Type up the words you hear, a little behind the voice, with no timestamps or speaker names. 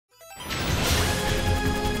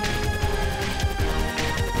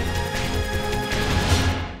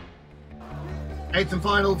Eighth and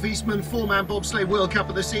final Wiesmann four-man bobsleigh World Cup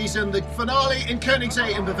of the season. The finale in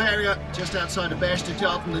Konigssee in Bavaria, just outside of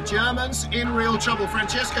Berchtesgaden. The Germans in real trouble.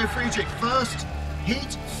 Francesco Friedrich first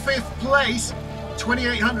heat, fifth place.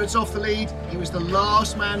 2800ths off the lead. He was the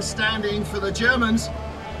last man standing for the Germans.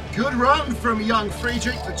 Good run from young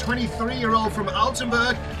Friedrich, the 23-year-old from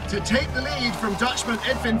Altenburg, to take the lead from Dutchman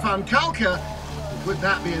Edwin van Kalker. Would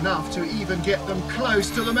that be enough to even get them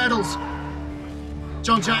close to the medals?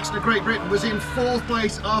 John Jackson of Great Britain was in fourth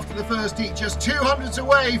place after the first heat, just 200ths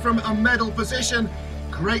away from a medal position.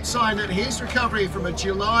 Great sign that his recovery from a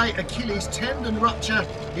July Achilles tendon rupture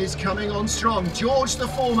is coming on strong. George the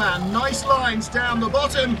foreman, nice lines down the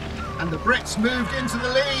bottom, and the Brits moved into the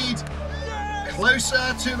lead,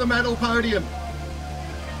 closer to the medal podium.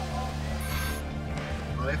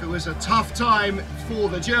 Well, if it was a tough time for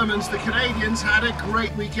the Germans, the Canadians had a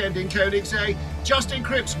great weekend in Konigssee. Justin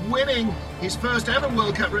Cripps winning his first ever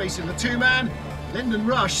World Cup race in the two-man. Lyndon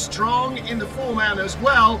Rush strong in the four-man as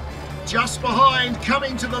well. Just behind,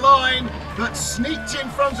 coming to the line, but sneaked in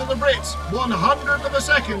front of the Brits. 100th of a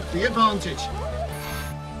second, the advantage.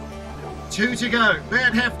 2 to go.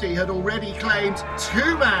 Bert Hefty had already claimed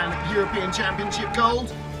two-man European Championship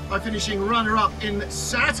gold by finishing runner-up in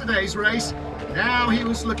Saturday's race. Now he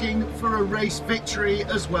was looking for a race victory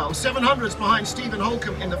as well. 700ths behind Stephen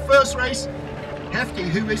Holcomb in the first race. Hefty,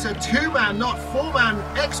 who is a two-man, not four-man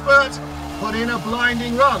expert, put in a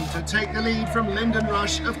blinding run to take the lead from Lyndon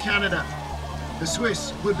Rush of Canada. The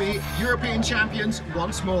Swiss would be European champions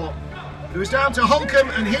once more. It was down to Holcomb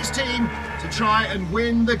and his team to try and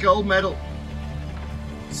win the gold medal.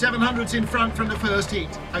 700ths in front from the first heat.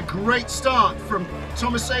 A great start from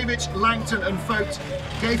Tomasevich, Langton and Vogt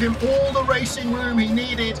gave him all the racing room he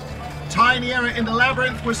needed. Tiny error in the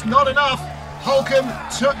labyrinth was not enough. Holcomb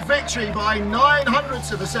took victory by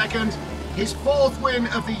 900ths of a second, his fourth win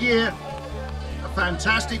of the year. A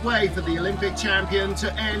fantastic way for the Olympic champion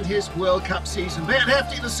to end his World Cup season. Bert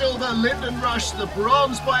Hefty the silver, Lyndon Rush the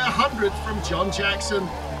bronze by 100th from John Jackson.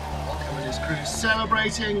 Holcomb and his crew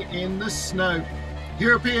celebrating in the snow.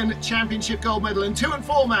 European Championship gold medal in two and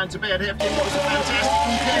four-man to Bert Hefty. It was a fantastic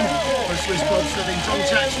weekend for Swiss bobsledding. John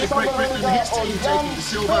Jackson of Great Britain and his team taking the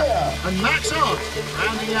silver, and Max Hart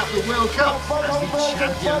rounding out the World Cup as the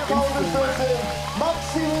champion in four-man.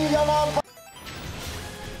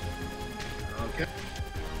 Okay.